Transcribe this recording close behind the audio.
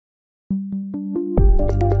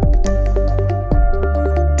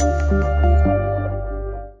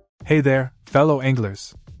Hey there, fellow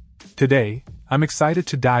anglers. Today, I'm excited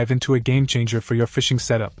to dive into a game changer for your fishing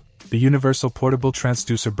setup, the Universal Portable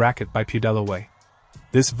Transducer Bracket by Way.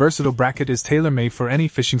 This versatile bracket is tailor-made for any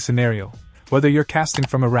fishing scenario, whether you're casting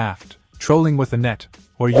from a raft, trolling with a net,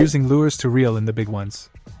 or using lures to reel in the big ones.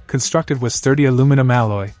 Constructed with sturdy aluminum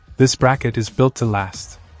alloy, this bracket is built to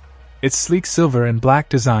last. Its sleek silver and black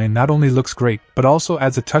design not only looks great but also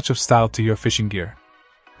adds a touch of style to your fishing gear.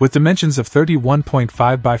 With dimensions of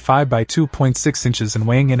 31.5 by 5 by 2.6 inches and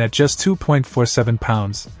weighing in at just 2.47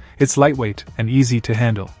 pounds, it's lightweight and easy to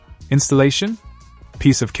handle. Installation?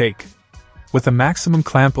 Piece of cake. With a maximum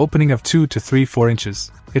clamp opening of 2 to 3/4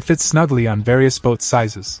 inches, it fits snugly on various boat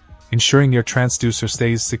sizes, ensuring your transducer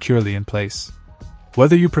stays securely in place.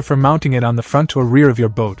 Whether you prefer mounting it on the front or rear of your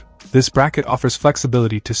boat, this bracket offers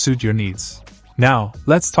flexibility to suit your needs. Now,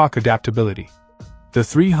 let's talk adaptability. The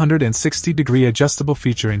 360-degree adjustable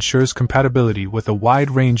feature ensures compatibility with a wide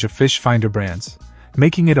range of fish finder brands,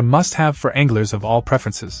 making it a must-have for anglers of all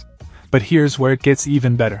preferences. But here's where it gets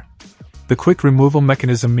even better. The quick removal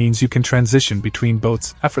mechanism means you can transition between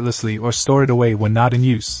boats effortlessly or store it away when not in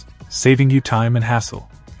use, saving you time and hassle.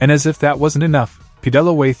 And as if that wasn't enough,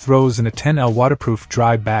 Way throws in a 10L waterproof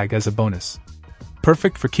dry bag as a bonus.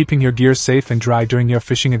 Perfect for keeping your gear safe and dry during your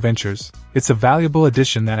fishing adventures, it's a valuable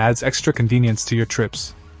addition that adds extra convenience to your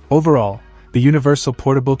trips. Overall, the Universal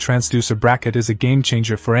Portable Transducer Bracket is a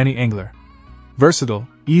game-changer for any angler. Versatile,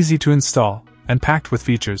 easy to install, and packed with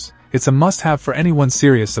features, it's a must-have for anyone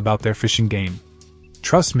serious about their fishing game.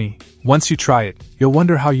 Trust me, once you try it, you'll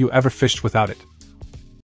wonder how you ever fished without it.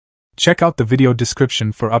 Check out the video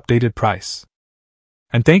description for updated price.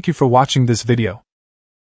 And thank you for watching this video.